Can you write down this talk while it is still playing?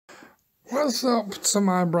What's up to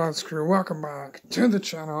my Brad's crew? Welcome back to the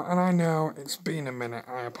channel, and I know it's been a minute.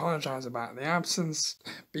 I apologise about the absence,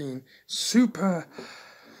 being super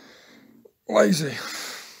lazy.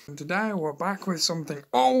 And today we're back with something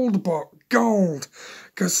old but gold,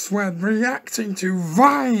 because we're reacting to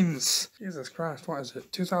Vines! Jesus Christ, what is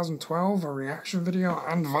it, 2012? A reaction video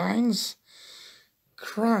and Vines?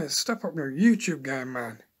 Christ, step up your YouTube game,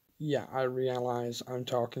 man. Yeah, I realise I'm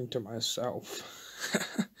talking to myself.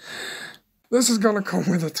 This is gonna come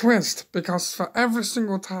with a twist, because for every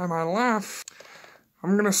single time I laugh,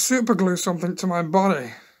 I'm gonna superglue something to my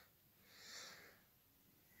body.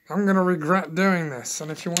 I'm gonna regret doing this,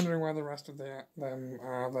 and if you're wondering where the rest of them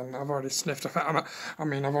are, then I've already sniffed a few. I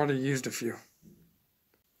mean, I've already used a few.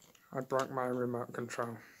 I broke my remote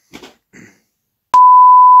control.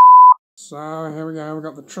 So, here we go, we've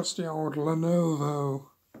got the trusty old Lenovo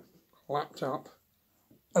laptop.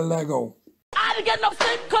 A Lego. I didn't get no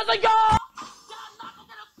sleep because of y'all!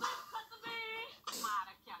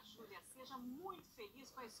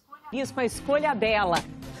 Isso com a escolha dela.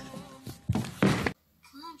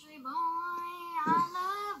 Country boy, I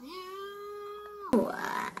love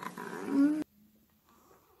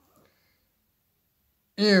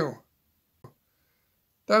you. Ew.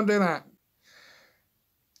 Don't do that.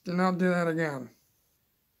 Do not do that again.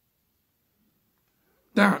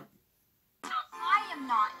 Don't. I am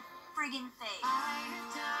not friggin' fake.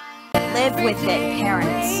 Live with it,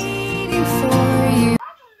 parents.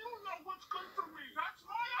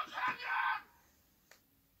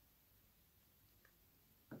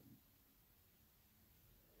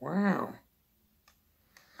 Wow.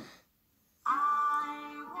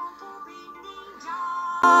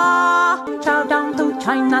 Chow down to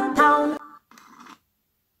Chinatown.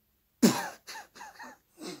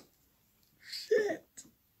 Shit.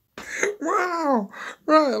 Wow.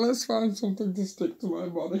 Right, let's find something to stick to my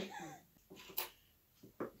body.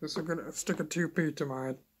 Just gonna stick a 2p to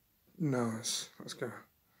my nose. Let's go.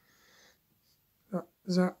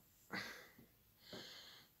 Is that?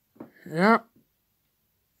 Yeah.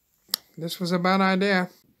 This was a bad idea.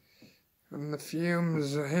 And the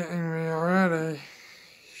fumes are hitting me already.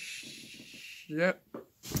 Shit.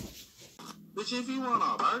 Bitch, if you want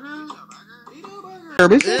a burger, eat a burger.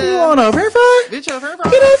 Bitch, If you want a french fry, Bitch, a french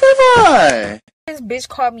get a french fry. This bitch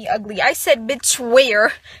called me ugly. I said, bitch, where?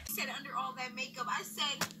 I said under all that makeup, I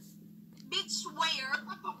said, bitch, where?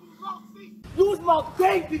 Use my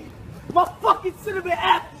baby! My fucking cinnamon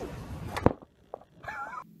apple!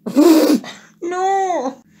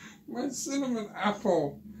 No! My cinnamon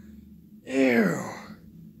apple. Ew.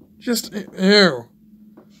 Just ew.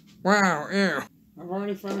 Wow, ew. I've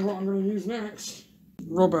already found what I'm going to use next.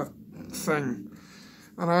 Rubber thing.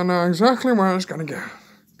 And I know exactly where it's going to go.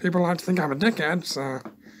 People like to think I'm a dickhead, so...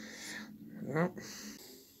 Yep.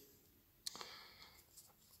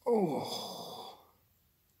 Oh.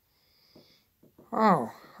 Oh,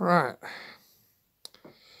 right.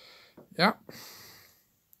 Yep.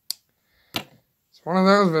 It's one of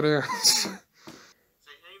those videos. Say, hey,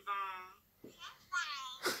 Vine.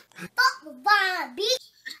 Fuck the vibe, bitch.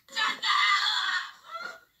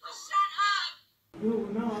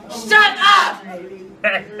 Shut up!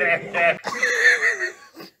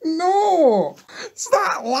 No! It's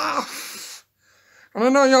that laugh! And I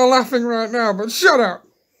know you're laughing right now, but shut up!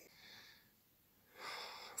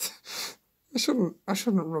 I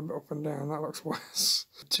shouldn't rub it up and down, that looks worse.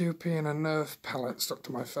 2p and a nerve pellet stuck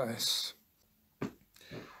to my face.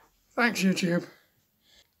 Thanks, YouTube.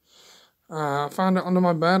 I found it under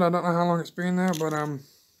my bed, I don't know how long it's been there, but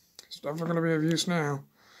it's definitely going to be of use now.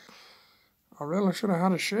 I really should have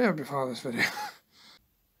had a shave before this video.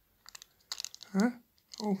 Huh?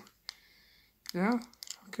 Oh. Yeah?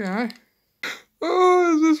 Okay.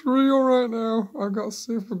 Oh, is this real right now? I've got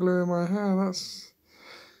super glue in my hair,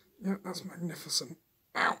 yeah, that's magnificent.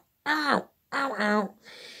 Ow! Ow! Ow! Ow!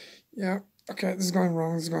 Yeah, okay, this is going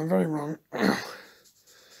wrong, this is going very wrong. Ow.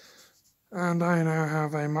 And I now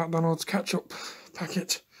have a McDonald's ketchup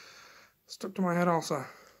packet stuck to my head also.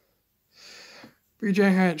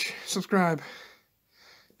 BJH, subscribe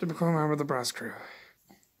to become a member of the Brass Crew.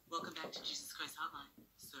 Welcome back to Jesus Christ Hotline,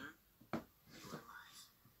 sir. You are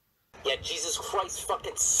live. Yeah, Jesus Christ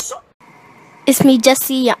fucking suck. It's me,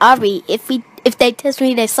 Jesse and Ari. If they test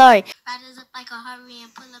me, they sorry. Why does it look like a hurry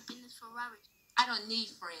and pull up in this Ferrari? I don't need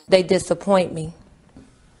friends. They disappoint me.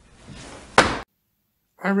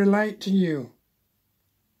 I relate to you.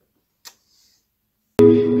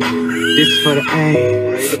 This for the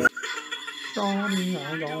A.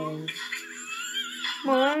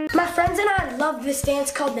 My friends and I love this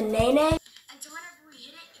dance called the Nene. And so whenever we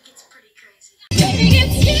hit it, it gets pretty crazy.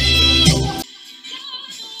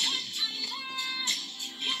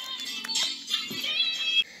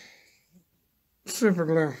 super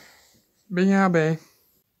glue. B.I.B.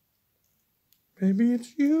 Baby,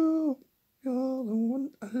 it's you. You're the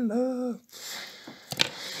one I love.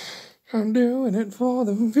 I'm doing it for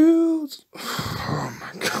the views. Oh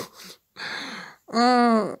my god.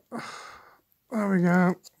 There we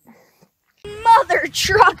go. Mother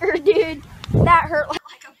trucker, dude. That hurt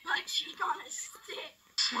like a butt cheek on a stick.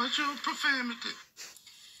 Watch your profanity.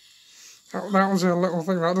 That was a little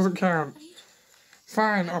thing, that doesn't count.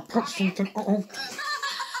 Fine, I'll put something. Oh. Okay,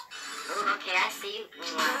 I see.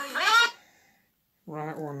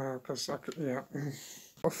 Right one now, because I could, yeah.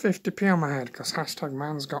 Got 50p on my head, because hashtag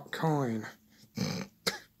man's got coin.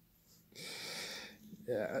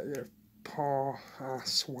 Yeah, you poor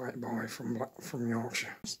ass white boy from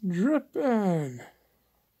Yorkshire. It's dripping.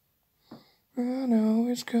 I know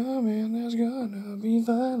it's coming, there's gonna be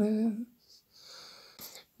violence.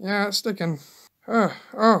 Yeah, it's sticking.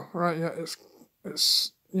 Oh, right, yeah,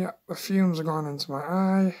 it's, yeah, the fumes are going into my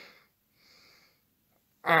eye.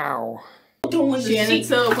 Ow. I'm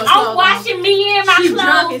washing me in my clothes. She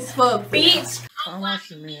drunk as fuck, bitch. I'm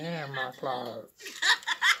washing me in my clothes.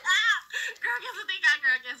 Girl,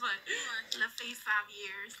 guess what? In the face 5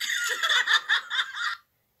 years.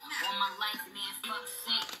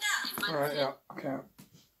 Alright, yeah, okay.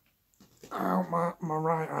 Ow, my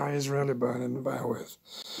right eye is really burning, bear with.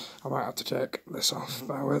 I might have to take this off,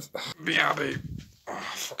 bear with. B.I.B. Oh,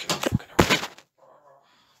 fucking.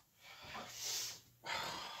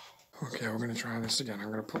 Okay, we're gonna try this again. I'm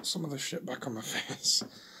gonna put some of the shit back on my face.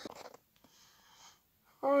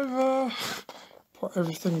 I've put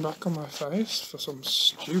everything back on my face for some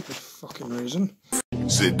stupid fucking reason.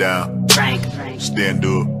 Sit down. Frank. Stand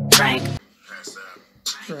up. Frank. Pass out.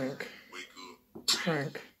 Drink. Wake up.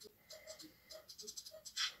 Drink.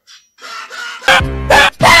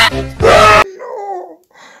 No!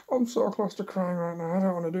 I'm so close to crying right now. I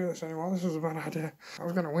don't want to do this anymore. This is a bad idea. I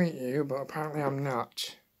was gonna wink you, but apparently I'm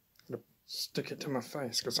not. I'm gonna stick it to my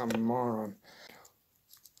face because I'm a moron.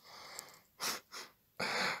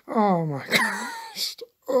 Oh my Christ.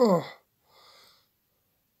 Oh.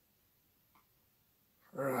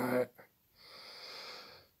 Right.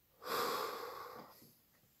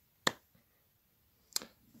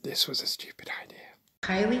 This was a stupid idea.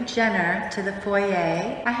 Kylie Jenner to the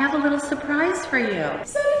foyer. I have a little surprise for you.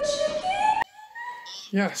 Is that a chicken?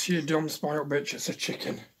 Yes, you dumb spoiled bitch, it's a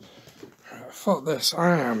chicken. Right, fuck this,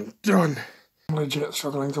 I am done. I'm legit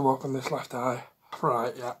struggling to open this left eye.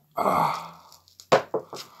 Right, yeah. Ow.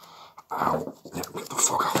 Yeah, get the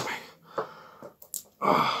fuck off me.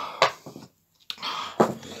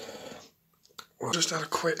 Well, just had a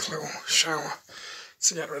quick little shower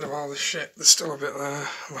to get rid of all this shit. There's still a bit there.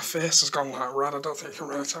 My face has gone like red. I don't think you can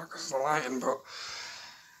really tell because of the lighting, but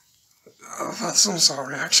I've had some sort of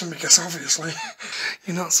reaction because obviously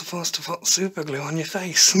you're not supposed to put super glue on your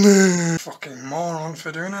face. Fucking moron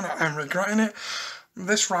for doing it. I'm regretting it.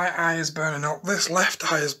 This right eye is burning up. This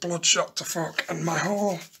left eye is bloodshot to fuck, and my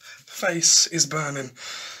whole face is burning,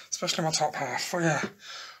 especially my top half. But yeah.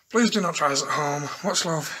 Please do not try this at home. Much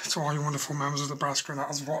love to all you wonderful members of the Brad's crew that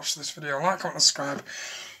has watched this video. Like, comment, and subscribe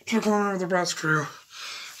to become a member of the Brad's crew.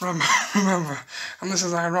 Remember, and this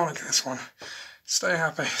is ironic, this one, stay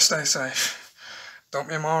happy, stay safe. Don't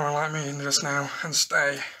be a moron like me just now, and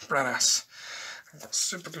stay Bradass. I've got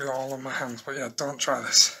super glue all on my hands, but yeah, don't try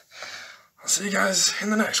this. I'll see you guys in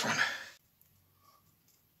the next one.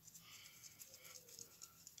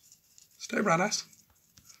 Stay Bradass.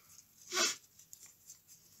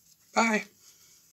 Bye.